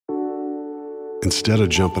instead of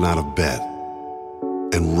jumping out of bed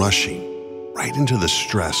and rushing right into the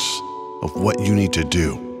stress of what you need to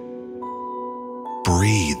do.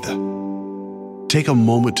 Breathe. Take a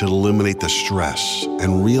moment to eliminate the stress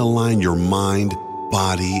and realign your mind,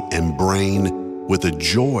 body, and brain with the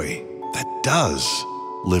joy that does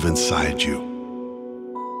live inside you.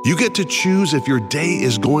 You get to choose if your day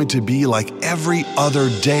is going to be like every other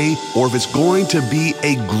day or if it's going to be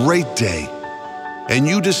a great day. And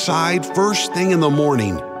you decide first thing in the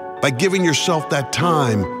morning by giving yourself that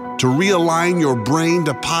time to realign your brain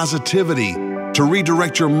to positivity, to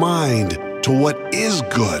redirect your mind to what is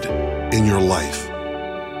good in your life.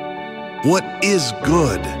 What is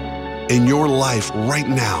good in your life right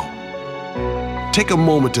now? Take a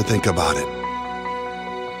moment to think about it.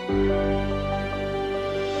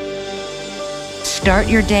 Start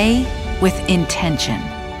your day with intention.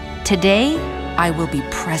 Today, I will be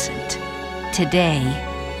present. Today,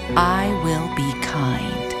 I will be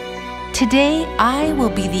kind. Today, I will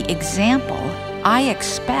be the example I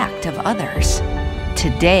expect of others.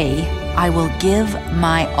 Today, I will give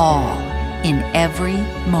my all in every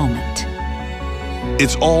moment.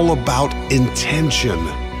 It's all about intention.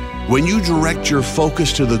 When you direct your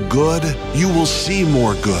focus to the good, you will see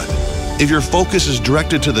more good. If your focus is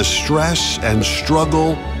directed to the stress and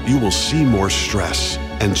struggle, you will see more stress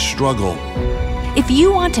and struggle. If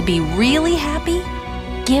you want to be really happy,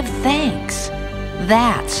 give thanks.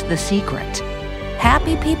 That's the secret.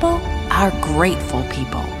 Happy people are grateful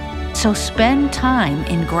people. So spend time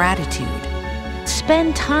in gratitude.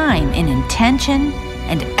 Spend time in intention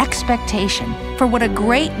and expectation for what a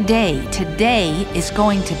great day today is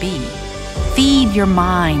going to be. Feed your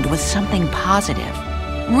mind with something positive.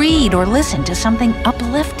 Read or listen to something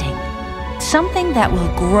uplifting, something that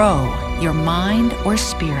will grow your mind or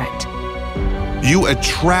spirit. You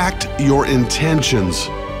attract your intentions.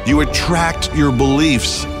 You attract your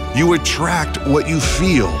beliefs. You attract what you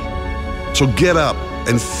feel. So get up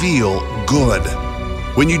and feel good.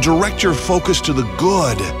 When you direct your focus to the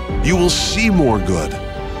good, you will see more good.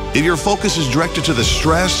 If your focus is directed to the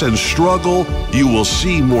stress and struggle, you will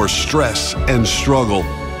see more stress and struggle.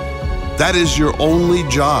 That is your only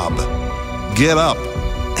job. Get up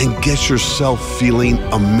and get yourself feeling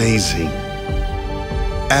amazing.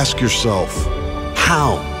 Ask yourself,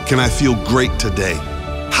 how can I feel great today?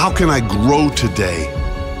 How can I grow today?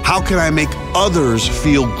 How can I make others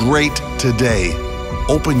feel great today?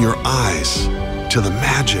 Open your eyes to the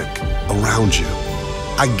magic around you.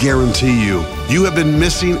 I guarantee you, you have been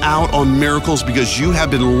missing out on miracles because you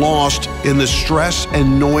have been lost in the stress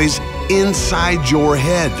and noise inside your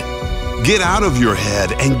head. Get out of your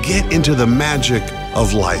head and get into the magic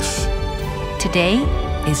of life. Today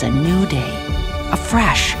is a new day, a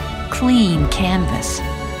fresh, clean canvas.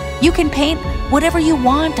 You can paint whatever you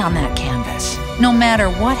want on that canvas, no matter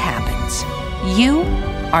what happens. You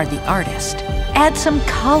are the artist. Add some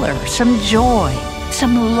color, some joy,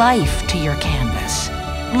 some life to your canvas.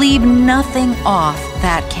 Leave nothing off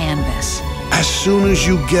that canvas. As soon as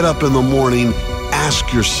you get up in the morning,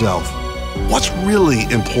 ask yourself, what's really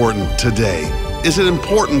important today? Is it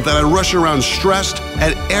important that I rush around stressed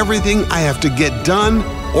at everything I have to get done?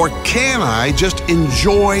 Or can I just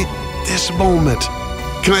enjoy this moment?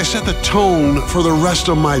 Can I set the tone for the rest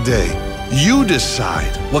of my day? You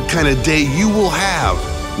decide what kind of day you will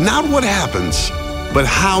have, not what happens, but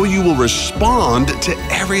how you will respond to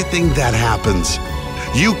everything that happens.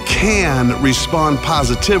 You can respond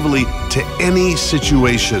positively to any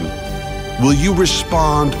situation. Will you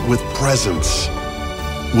respond with presence?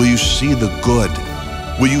 Will you see the good?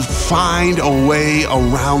 Will you find a way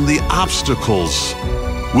around the obstacles?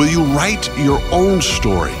 Will you write your own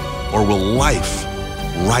story, or will life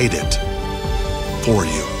write it for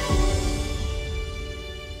you?